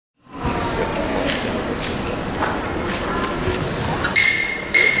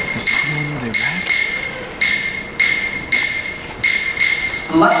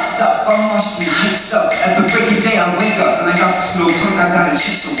Lights up, I'm washed and hikes up. At the break of day I wake up and I got the snow punk, I got a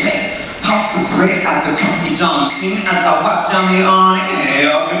chase away. Pop the grit at the crummy dawn, sing as I wipe down the awning. Hey,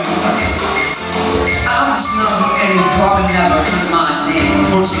 up and I'm just not any problem, never heard my name.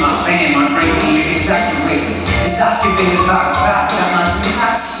 Reports of my fame, my great me exactly with it's excavated about the fact that my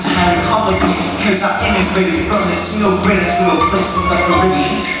syntax is highly complicated because I integrated from the single greatest little place in the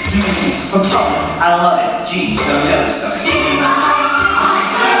Caribbean, Dominican Republic. I love it, geez, so jealous of it.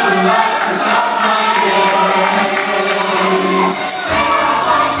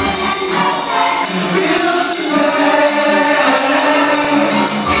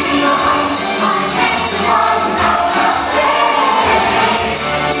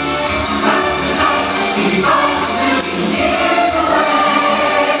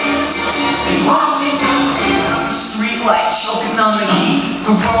 Choking on the heat,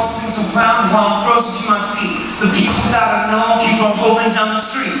 the world spins around while I'm frozen to my seat. The people that I know keep on rolling down the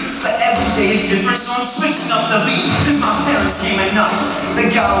street, but every day is different, so I'm switching up the beat. Cause my parents came enough, they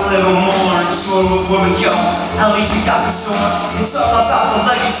got a little more unsure of where we go. At least we got the store. It's all about the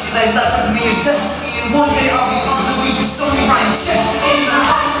legacy they left with me as destiny. And one day I'll be on the beach with somebody writing checks. In the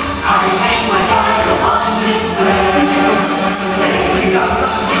heights, I hang my Bible on display. We got a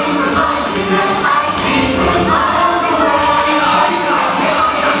lot of good reminds me that I came from miles away.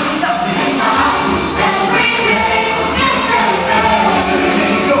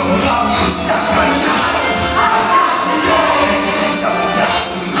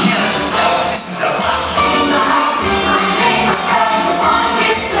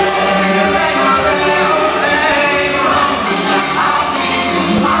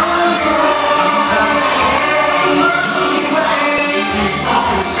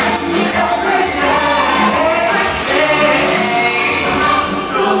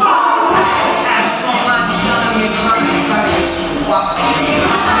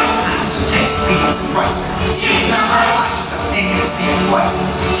 Twice.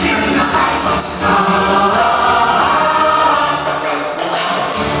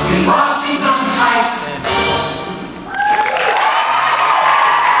 In Washington Heights.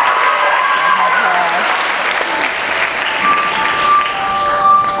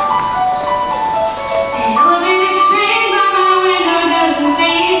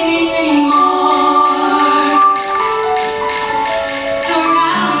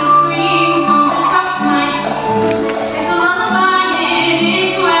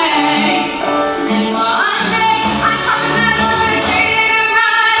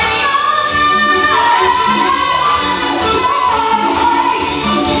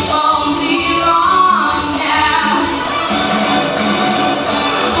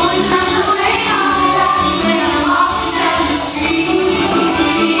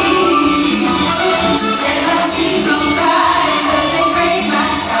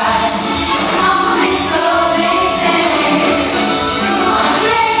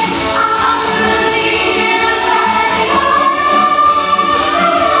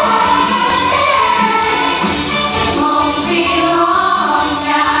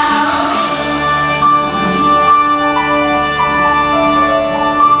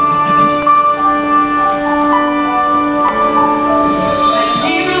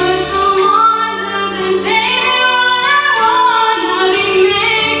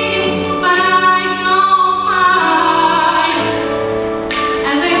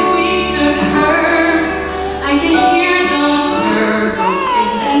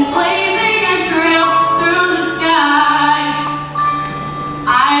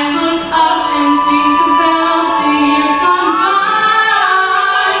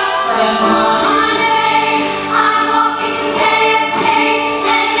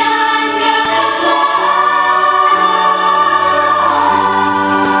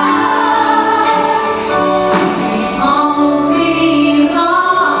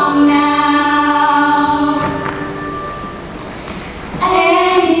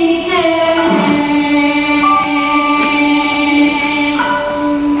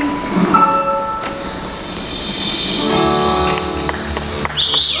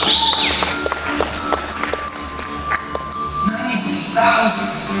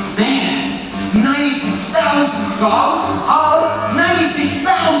 Man, 96,000 songs?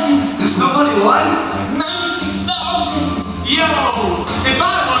 96,000! Somebody what? 96,000! Yo, if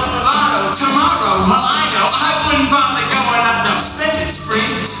I won the lotto tomorrow, well I know I wouldn't bother going on no spending spree.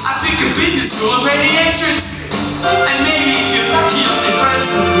 I'd pick a business school and pay the entrance fee. And maybe if you're lucky, you'll stay friends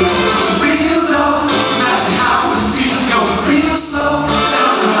with me. Real low, imagine how it feels going real slow.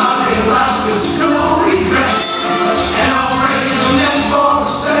 Down the highway life with no regrets. And I'm ready to live for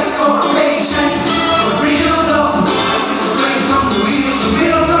respect for a paycheck. For real though, I took a break from the wheels to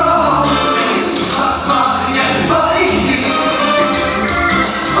build.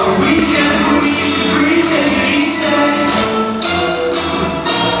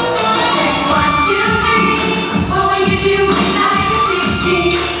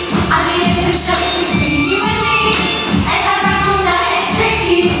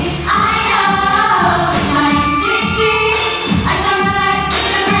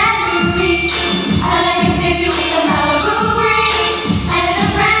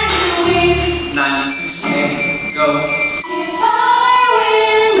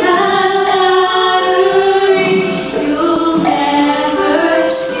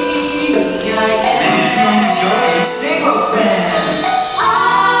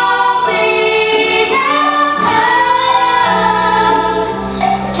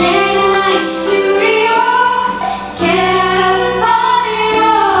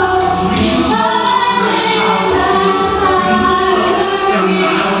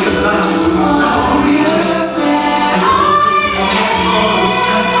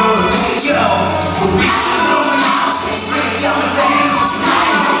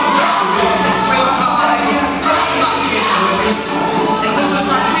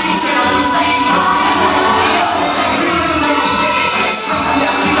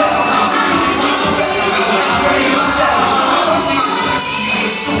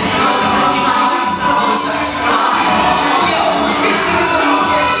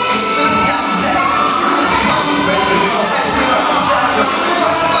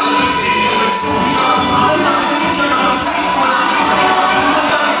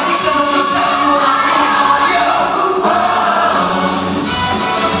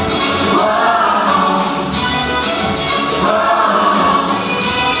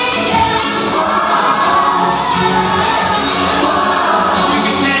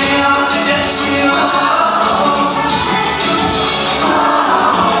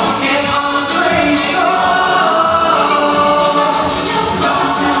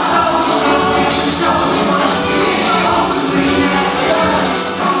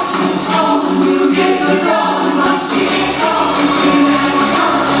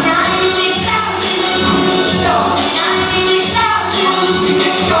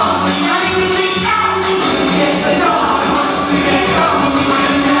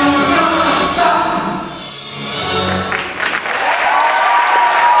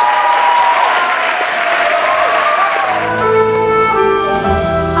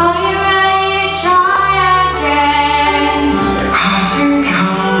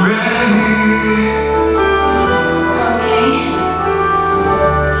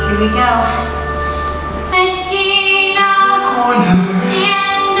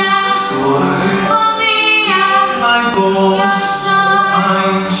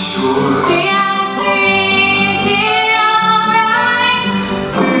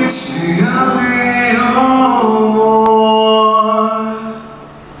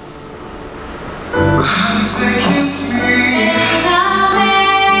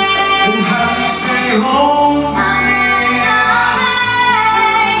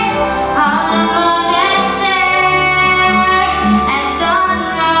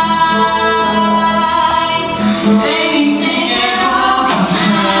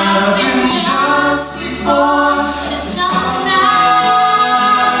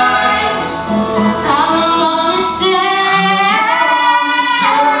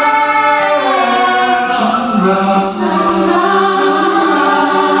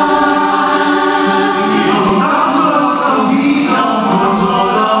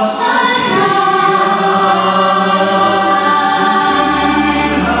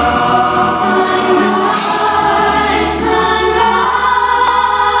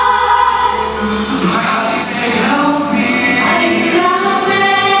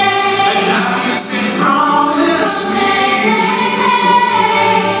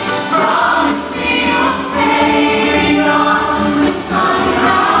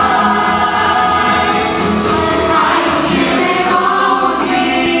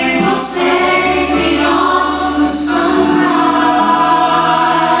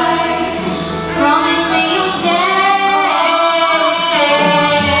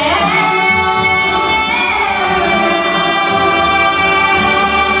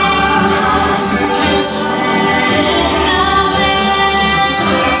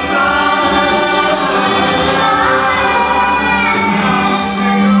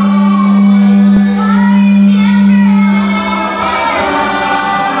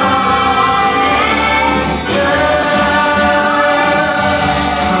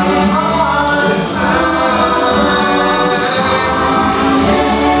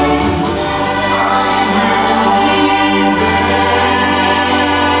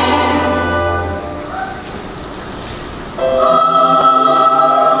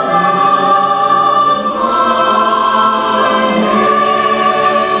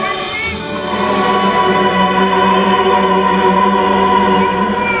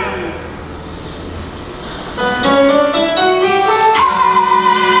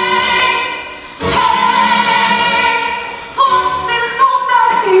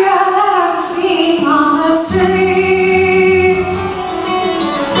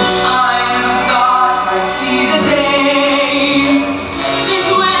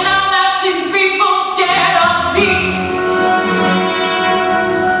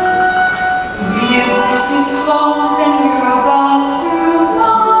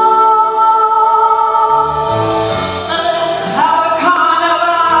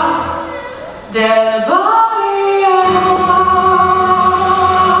 There